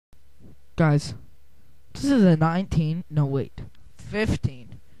Guys, this is a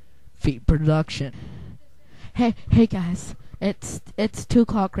 15 feet production. Hey guys, it's 2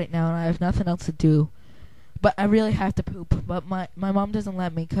 o'clock right now and I have nothing else to do. But I really have to poop. But my mom doesn't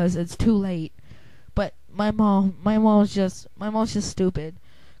let me because it's too late. But my mom's just stupid.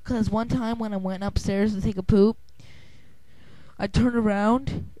 Because one time when I went upstairs to take a poop, I turned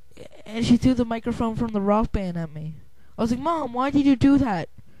around and she threw the microphone from the rock band at me. I was like, Mom, why did you do that?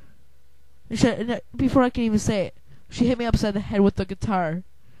 And before I can even say it, she hit me upside the head with the guitar.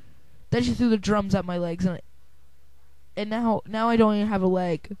 Then she threw the drums at my legs, and now I don't even have a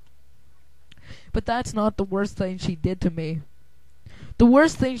leg. But that's not the worst thing she did to me. The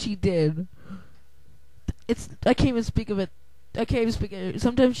worst thing she did, I can't even speak of it.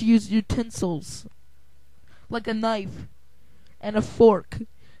 Sometimes she used utensils, like a knife and a fork.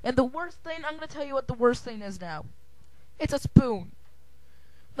 And the worst thing, I'm gonna tell you what the worst thing is now. It's a spoon.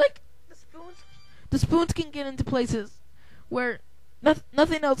 Like, the spoons can get into places where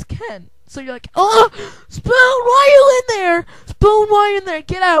nothing else can. So you're like, oh, spoon, why are you in there? Spoon, why are you in there?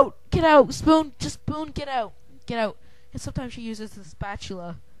 Get out, spoon, get out. And sometimes she uses the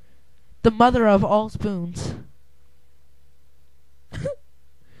spatula, the mother of all spoons.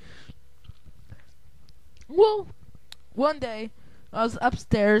 Well, one day I was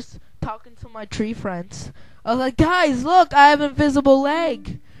upstairs talking to my tree friends. I was like, guys, look, I have an invisible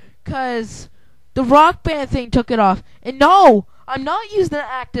leg. 'Cause the rock band thing took it off. And no, I'm not using an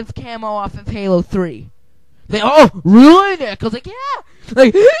active camo off of Halo 3. They, oh, really, Nick? I was like, yeah.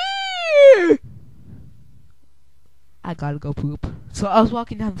 Like, I gotta go poop. So I was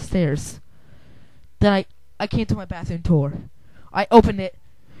walking down the stairs. Then I came to my bathroom door. I opened it.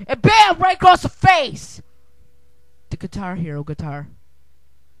 And bam! Right across the face! The Guitar Hero guitar.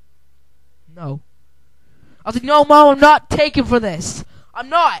 No. I was like, no, Mom, I'm not taking for this. I'm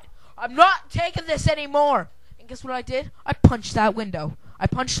not taking this anymore. And guess what I did? I punched that window. I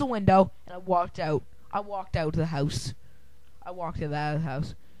punched the window, and I walked out. I walked out of the house.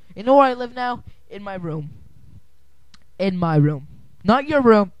 You know where I live now? In my room. Not your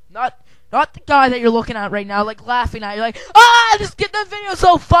room. Not the guy that you're looking at right now, like laughing at. You're like, just get that video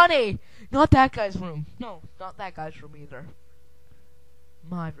so funny. Not that guy's room. No, not that guy's room either.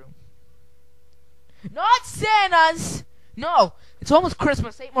 My room. Not Santa's. No, it's almost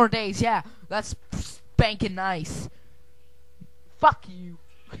Christmas. 8 more days. Yeah, that's spanking nice. Fuck you.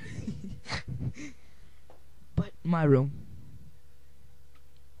 But my room.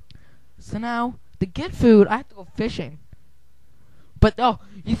 So now, to get food, I have to go fishing. But oh,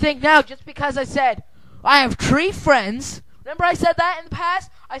 you think now, just because I said I have tree friends. Remember I said that in the past?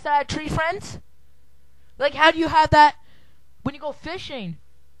 I said I had tree friends? Like, how do you have that when you go fishing?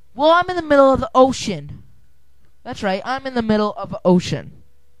 Well, I'm in the middle of the ocean. That's right, I'm in the middle of the ocean.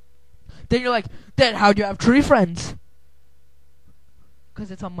 Then you're like, then how do you have tree friends?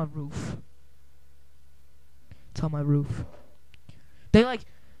 Because it's on my roof. They're like,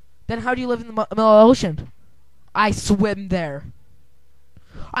 then how do you live in the middle of the ocean? I swim there.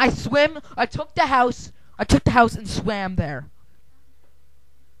 I took the house and swam there.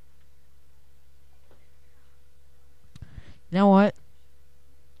 You know what?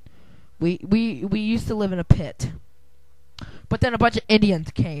 We used to live in a pit. But then a bunch of Indians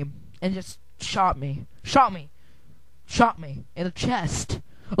came and just shot me in the chest.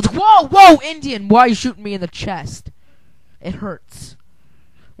 I was like, whoa, Indian, why are you shooting me in the chest? It hurts.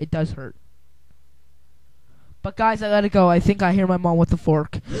 It does hurt. But guys, I gotta go. I think I hear my mom with the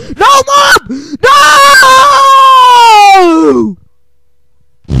fork. No, Mom!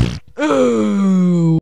 No!